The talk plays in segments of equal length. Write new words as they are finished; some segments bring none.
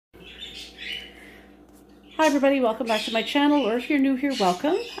Hi everybody, welcome back to my channel, or if you're new here,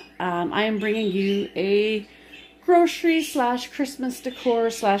 welcome. I am bringing you a grocery slash Christmas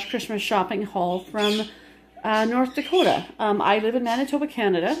decor slash Christmas shopping haul from North Dakota. I live in Manitoba,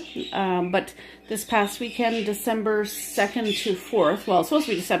 Canada, but this past weekend, December 2nd to 4th, well, it's supposed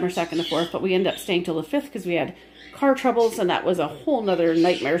to be December 2nd to 4th, but we ended up staying till the 5th because we had car troubles, and that was a whole nother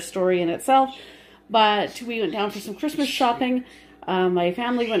nightmare story in itself. But we went down for some Christmas shopping. My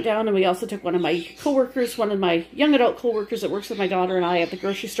family went down, and we also took one of my coworkers, one of my young adult coworkers that works with my daughter and I at the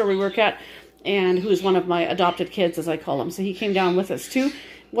grocery store we work at, and who's one of my adopted kids, as I call him. So he came down with us too.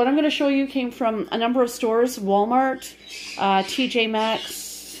 What I'm going to show you came from a number of stores: Walmart, TJ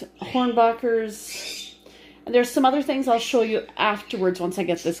Maxx, Hornbacher's, and there's some other things I'll show you afterwards once I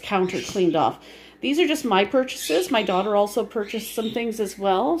get this counter cleaned off. These are just my purchases. My daughter also purchased some things as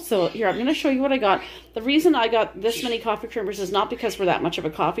well. So here, I'm going to show you what I got. The reason I got this many coffee creamers is not because we're that much of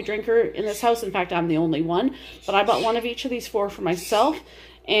a coffee drinker in this house. In fact, I'm the only one. But I bought one of each of these four for myself.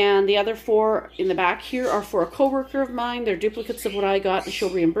 And the other four in the back here are for a coworker of mine. They're duplicates of what I got, and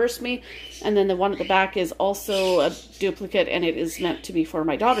she'll reimburse me. And then the one at the back is also a duplicate, and it is meant to be for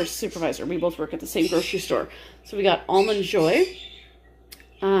my daughter's supervisor. We both work at the same grocery store. So we got Almond Joy.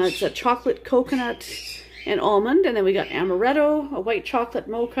 It's a chocolate coconut and almond, and then we got amaretto, a white chocolate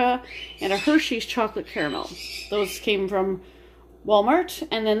mocha, and a Hershey's chocolate caramel. Those came from Walmart.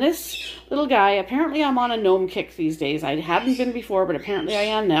 And then this little guy, apparently I'm on a gnome kick these days. I hadn't been before, but apparently I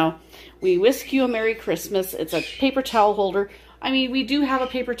am now. We Whisk You a Merry Christmas. It's a paper towel holder. I mean, we do have a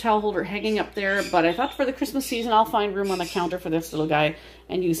paper towel holder hanging up there, but I thought for the Christmas season I'll find room on the counter for this little guy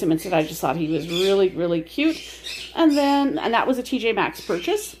and use him instead. I just thought he was really, really cute. And that was a TJ Maxx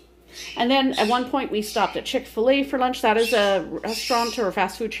purchase. And then at one point we stopped at Chick-fil-A for lunch. That is a restaurant or a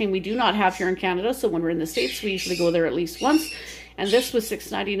fast food chain we do not have here in Canada, so when we're in the States we usually go there at least once. And this was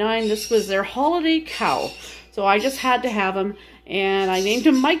 $6.99. This was their holiday cow. So I just had to have him, and I named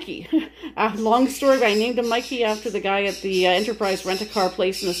him Mikey. Long story, but I named him Mikey after the guy at the Enterprise rent-a-car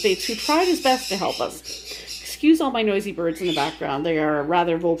place in the States who tried his best to help us. Excuse all my noisy birds in the background. They are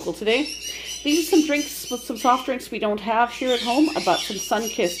rather vocal today. These are some drinks, some soft drinks we don't have here at home. I bought some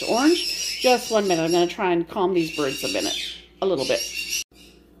Sun-Kissed Orange. Just 1 minute. I'm going to try and calm these birds a little bit.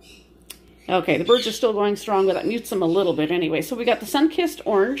 Okay, the birds are still going strong, but that mutes them a little bit anyway. So we got the Sun-Kissed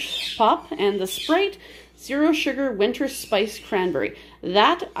Orange Pop and the Sprite Zero Sugar Winter Spice Cranberry.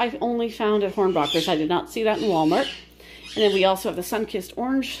 That I only found at Hornbacher's. I did not see that in Walmart. And then we also have the Sun-Kissed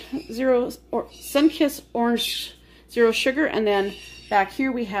Orange Sun-Kissed Orange Zero Sugar, and then back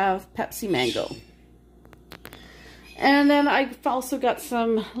here we have Pepsi Mango. And then I've also got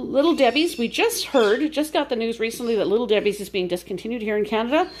some Little Debbie's. We just got the news recently that Little Debbie's is being discontinued here in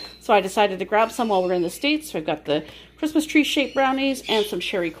Canada. So I decided to grab some while we're in the States. So I've got the Christmas tree shaped brownies and some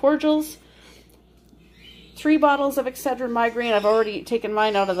cherry cordials. 3 bottles of Excedrin Migraine. I've already taken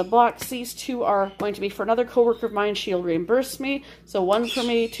mine out of the box. These 2 are going to be for another coworker of mine. She'll reimburse me. So 1 for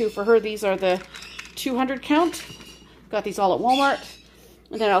me, 2 for her. These are the 200 count. Got these all at Walmart.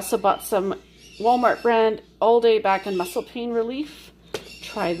 And then I also bought some Walmart brand All Day Back and Muscle Pain Relief.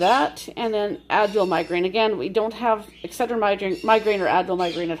 Try that. And then Advil Migraine. Again, we don't have Excedrin Migraine or Advil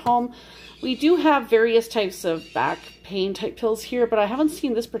Migraine at home. We do have various types of back pain type pills here, but I haven't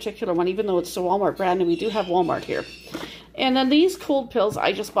seen this particular one, even though it's a Walmart brand, and we do have Walmart here. And then these cold pills,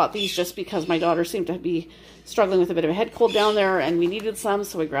 I just bought these just because my daughter seemed to be struggling with a bit of a head cold down there, and we needed some,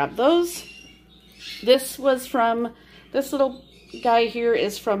 so we grabbed those. This little guy here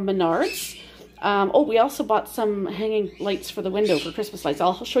is from Menards. Oh, we also bought some hanging lights for the window for Christmas lights.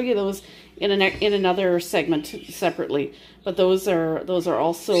 I'll show you those in another segment separately. But those are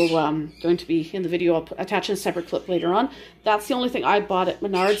also going to be in the video. I'll attach a separate clip later on. That's the only thing I bought at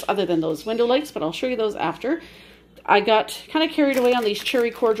Menards other than those window lights, but I'll show you those after. I got kind of carried away on these cherry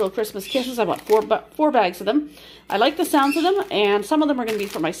cordial Christmas kisses. I bought four bags of them. I like the sounds of them, and some of them are going to be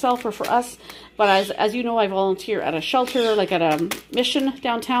for myself or for us. But as you know, I volunteer at a shelter, like at a mission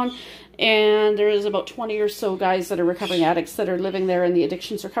downtown. And there's about 20 or so guys that are recovering addicts that are living there in the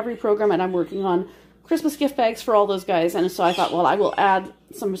addictions recovery program, and I'm working on Christmas gift bags for all those guys. And so I thought, well, I will add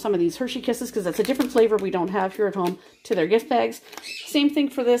some of these Hershey Kisses, because that's a different flavor we don't have here at home, to their gift bags. Same thing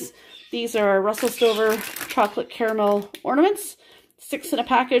for this. These are Russell Stover chocolate caramel ornaments, 6 in a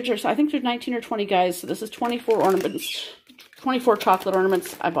package, or so I think there's 19 or 20 guys. So this is 24 ornaments, 24 chocolate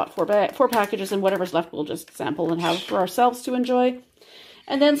ornaments. I bought 4 packages, and whatever's left we'll just sample and have for ourselves to enjoy.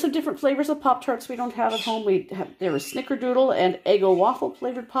 And then some different flavors of Pop-Tarts we don't have at home. There was Snickerdoodle and Eggo waffle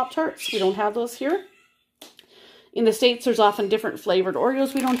flavored Pop-Tarts. We don't have those here. In the States, there's often different flavored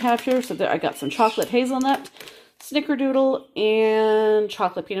Oreos we don't have here. So I got some chocolate hazelnut, snickerdoodle, and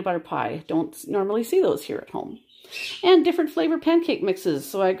chocolate peanut butter pie. Don't normally see those here at home. And different flavor pancake mixes.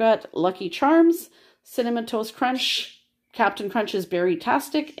 So I got Lucky Charms, Cinnamon Toast Crunch, Captain Crunch's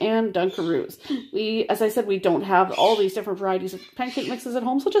Berry-tastic, and Dunkaroos. As I said, we don't have all these different varieties of pancake mixes at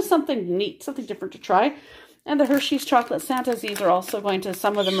home, so just something neat, something different to try. And the Hershey's Chocolate Santas, these are also going to,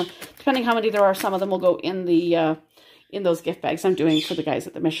 some of them, depending how many there are, some of them will go in the in those gift bags I'm doing for the guys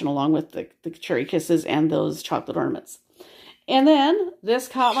at the mission, along with the Cherry Kisses and those chocolate ornaments. And then this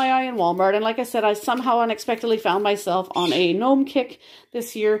caught my eye in Walmart, and like I said, I somehow unexpectedly found myself on a gnome kick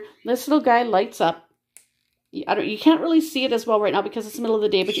this year. This little guy lights up. You can't really see it as well right now because it's the middle of the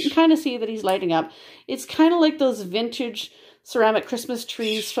day, but you can kind of see that he's lighting up. It's kind of like those vintage ceramic Christmas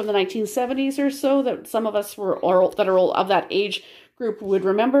trees from the 1970s or so that some of us that are of that age group would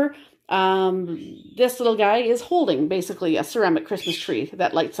remember. This little guy is holding basically a ceramic Christmas tree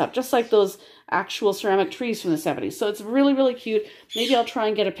that lights up, just like those actual ceramic trees from the 70s. So it's really, really cute. Maybe I'll try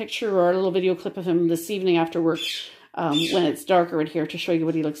and get a picture or a little video clip of him this evening after work when it's darker in here to show you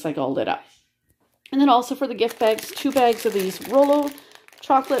what he looks like all lit up. And then also for the gift bags, 2 bags of these Rolo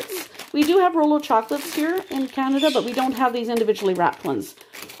chocolates. We do have Rolo chocolates here in Canada, but we don't have these individually wrapped ones.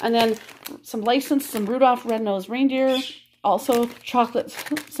 And then some Rudolph Red-Nosed Reindeer, also chocolates,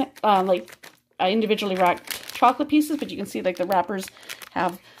 individually wrapped chocolate pieces, but you can see like the wrappers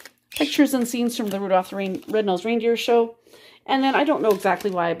have pictures and scenes from the Rudolph the Red-Nosed Reindeer show. And then I don't know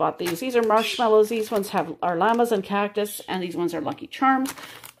exactly why I bought these. These are marshmallows. These ones are llamas and cactus, and these ones are Lucky Charms.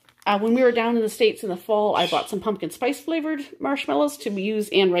 When we were down in the States in the fall, I bought some pumpkin spice flavored marshmallows to use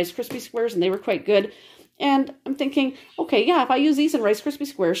in Rice Krispie Squares, and they were quite good. And I'm thinking, okay, yeah, if I use these in Rice Krispie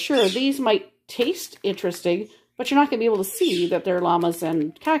Squares, sure, these might taste interesting, but you're not going to be able to see that they're llamas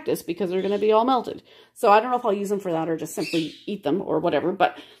and cactus because they're going to be all melted. So I don't know if I'll use them for that or just simply eat them or whatever.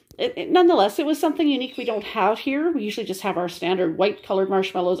 But nonetheless, it was something unique we don't have here. We usually just have our standard white colored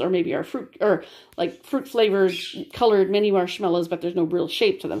marshmallows or maybe our fruit flavored colored mini marshmallows, but there's no real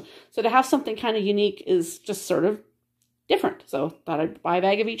shape to them. So to have something kind of unique is just sort of different. So thought I'd buy a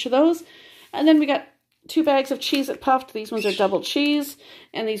bag of each of those. And then we got 2 bags of Cheez-It Puffed. These ones are double cheese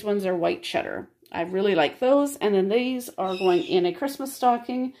and these ones are white cheddar. I really like those. And then these are going in a Christmas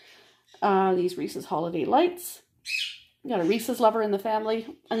stocking. These Reese's Holiday Lights. We got a Reese's lover in the family.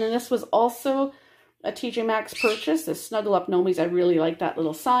 And then this was also a TJ Maxx purchase. This Snuggle Up Gnomies. I really like that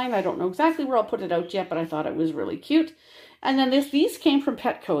little sign. I don't know exactly where I'll put it out yet, but I thought it was really cute. And then these came from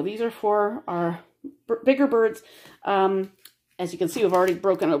Petco. These are for our bigger birds. As you can see, we've already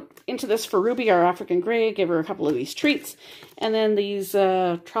broken into this for Ruby, our African Grey. Gave her a couple of these treats. And then these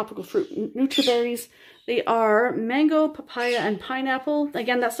tropical fruit Nutriberries. They are mango, papaya, and pineapple.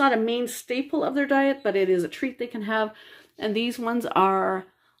 Again, that's not a main staple of their diet, but it is a treat they can have. And these ones are,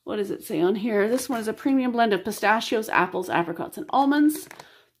 what does it say on here? This one is a premium blend of pistachios, apples, apricots, and almonds.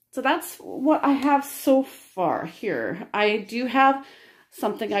 So that's what I have so far here. I do have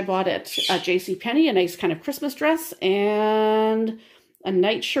something I bought at JCPenney, a nice kind of Christmas dress, and a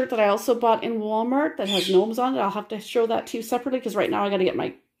night shirt that I also bought in Walmart that has gnomes on it. I'll have to show that to you separately because right now I got to get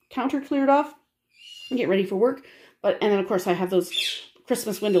my counter cleared off and get ready for work. And then of course I have those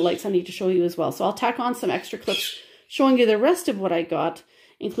Christmas window lights I need to show you as well. So I'll tack on some extra clips showing you the rest of what I got,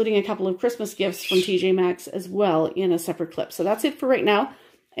 including a couple of Christmas gifts from TJ Maxx as well in a separate clip. So that's it for right now.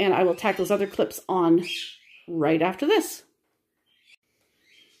 And I will tack those other clips on right after this.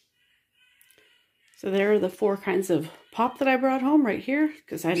 So there are the 4 kinds of pop that I brought home right here,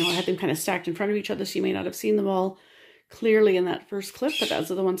 because I know I had them kind of stacked in front of each other, so you may not have seen them all clearly in that first clip, but those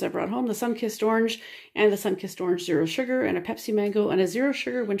are the ones I brought home. The Sun-Kissed Orange and the Sun-Kissed Orange Zero Sugar, and a Pepsi Mango, and a Zero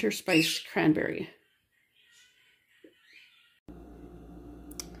Sugar Winter Spiced Cranberry.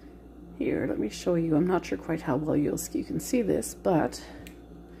 Here, let me show you. I'm not sure quite how well you can see this, but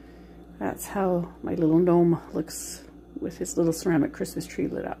that's how my little gnome looks with his little ceramic Christmas tree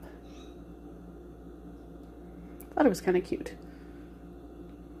lit up. Thought it was kind of cute.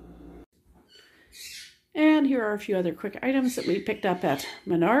 And here are a few other quick items that we picked up at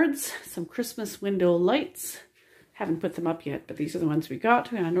Menards. Some Christmas window lights. Haven't put them up yet, but these are the ones we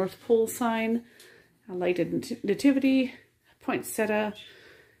got. We got a North Pole sign, a lighted nativity, a poinsettia,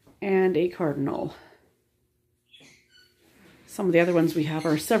 and a cardinal. Some of the other ones we have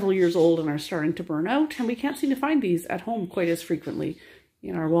are several years old and are starting to burn out, and we can't seem to find these at home quite as frequently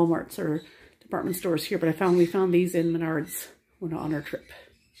in our Walmarts or department stores here, but we found these in Menards when on our trip.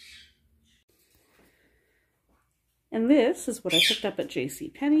 And this is what I picked up at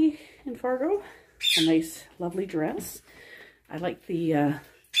JCPenney in Fargo. A nice, lovely dress. I like the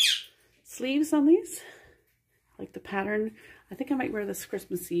sleeves on these. I like the pattern. I think I might wear this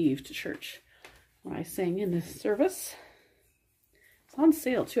Christmas Eve to church. when I sang in this service. It's on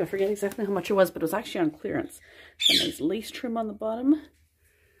sale too. I forget exactly how much it was, but it was actually on clearance. It's a nice lace trim on the bottom.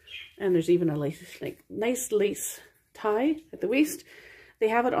 And there's even a lace, like nice lace tie at the waist. They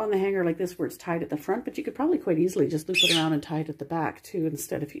have it on the hanger like this where it's tied at the front, but you could probably quite easily just loop it around and tie it at the back too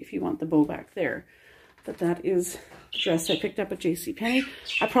instead if you want the bow back there. But that is the dress I picked up at JCPenney.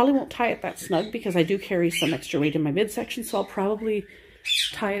 I probably won't tie it that snug because I do carry some extra weight in my midsection, so I'll probably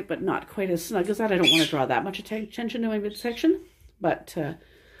tie it but not quite as snug as that. I don't want to draw that much attention to my midsection, but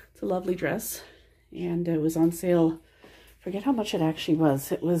it's a lovely dress and it was on sale. Forget how much it actually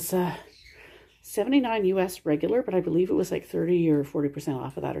was. It was $79 US regular, but I believe it was like 30 or 40%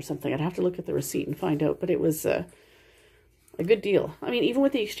 off of that or something. I'd have to look at the receipt and find out, but it was a good deal. I mean, even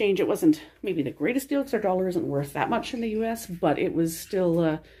with the exchange, it wasn't maybe the greatest deal because our dollar isn't worth that much in the US, but it was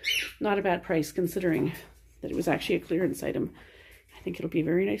still not a bad price considering that it was actually a clearance item. I think it'll be a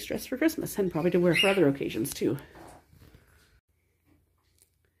very nice dress for Christmas and probably to wear for other occasions too.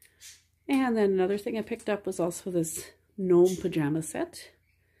 And then another thing I picked up was also this gnome pajama set.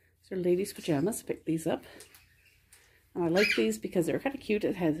 These are ladies' pajamas. I picked these up. And I like these because they're kind of cute.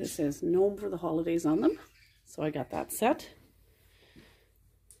 It says gnome for the holidays on them. So I got that set.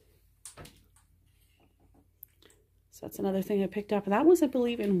 So that's another thing I picked up. And that was, I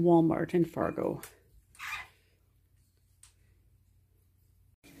believe, in Walmart in Fargo.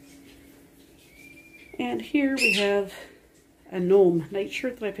 And here we have a gnome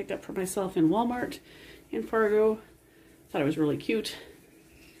nightshirt that I picked up for myself in Walmart in Fargo. Thought it was really cute.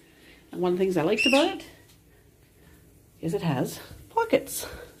 And one of the things I liked about it is it has pockets.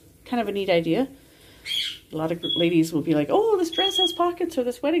 Kind of a neat idea. A lot of ladies will be like, oh, this dress has pockets, or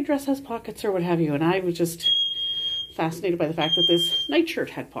this wedding dress has pockets, or what have you. And I was just fascinated by the fact that this nightshirt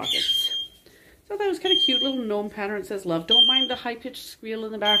had pockets. So that was kind of cute. Little gnome pattern. It says love. Don't mind the high-pitched squeal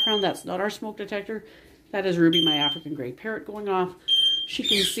in the background. That's not our smoke detector. That is Ruby, my African gray parrot, going off. She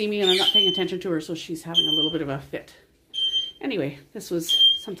can see me and I'm not paying attention to her, so she's having a little bit of a fit. Anyway, this was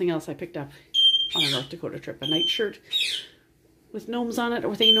something else I picked up on a North Dakota trip. A nightshirt with gnomes on it, or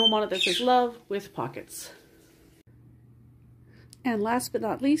with a gnome on it that says love with pockets. And last but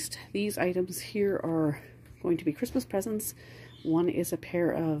not least, these items here are going to be Christmas presents. One is a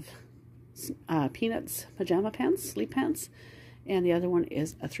pair of Peanuts pajama pants, sleep pants, and the other one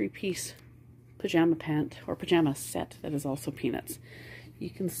is a three-piece pajama pant or pajama set that is also Peanuts. You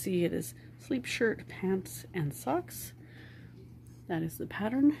can see it is sleep shirt, pants, and socks. That is the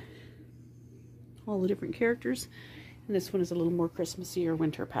pattern. All the different characters. And this one is a little more Christmassy or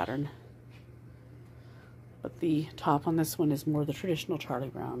winter pattern. But the top on this one is more the traditional Charlie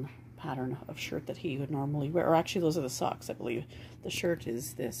Brown pattern of shirt that he would normally wear. Or actually, those are the socks, I believe. The shirt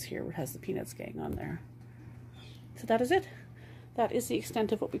is this here, it has the Peanuts gang on there. So that is it. That is the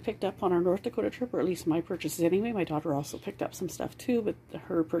extent of what we picked up on our North Dakota trip, or at least my purchases anyway. My daughter also picked up some stuff too, but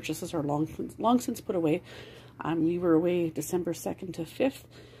her purchases are long since put away. We were away December 2nd to 5th,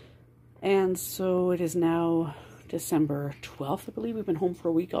 and so it is now December 12th, I believe. We've been home for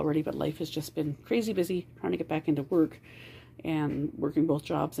a week already, but life has just been crazy busy trying to get back into work and working both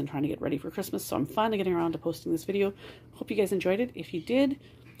jobs and trying to get ready for Christmas. So I'm finally getting around to posting this video. Hope you guys enjoyed it. If you did,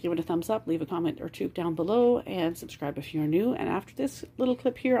 give it a thumbs up, leave a comment or two down below, and subscribe if you're new. And after this little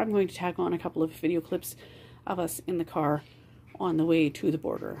clip here, I'm going to tag on a couple of video clips of us in the car on the way to the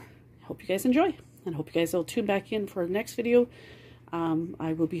border. Hope you guys enjoy, and hope you guys will tune back in for the next video.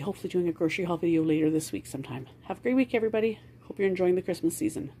 I will be hopefully doing a grocery haul video later this week sometime. Have a great week, everybody. Hope you're enjoying the Christmas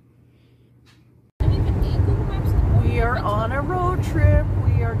season. We are on a road trip.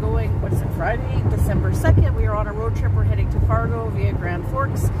 We are going, what is it, Friday, December 2nd. We are on a road trip. We're heading to Fargo via Grand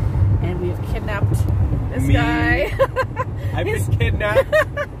Forks, and we have kidnapped this guy. I've been kidnapped.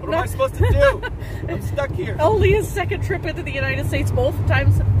 What am I supposed to do? I'm stuck here. Only his second trip into the United States. Both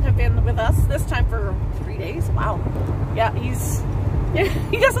times have been with us. This time for 3 days. Wow. Yeah,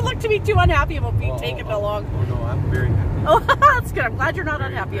 he doesn't look to be too unhappy about being taken along. Oh no, I'm very happy. Oh, that's good. I'm glad you're not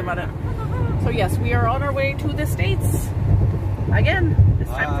unhappy about it. So yes, we are on our way to the States. Again, this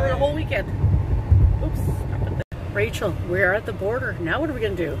time for the whole weekend. Oops. Rachel, we're at the border. Now what are we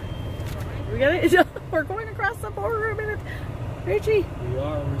going to do? We're going across the border in a minute.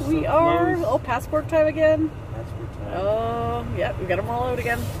 Rachie. We are. Oh, passport time again. Passport time. Oh, yeah, we got them all out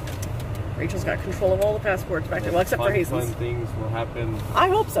again. Rachel's got control of all the passports back there. Well, except for Hazel's. Fun things will happen. I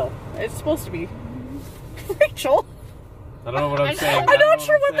hope so. It's supposed to be. Rachel. I don't know what I'm saying. I'm not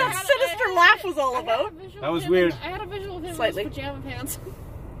sure what that sinister laugh was all about. That was weird. I had a visual of him in his pajama pants.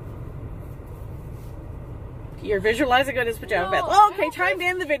 You're visualizing on his pajama pants. Oh, okay, time to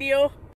end the video.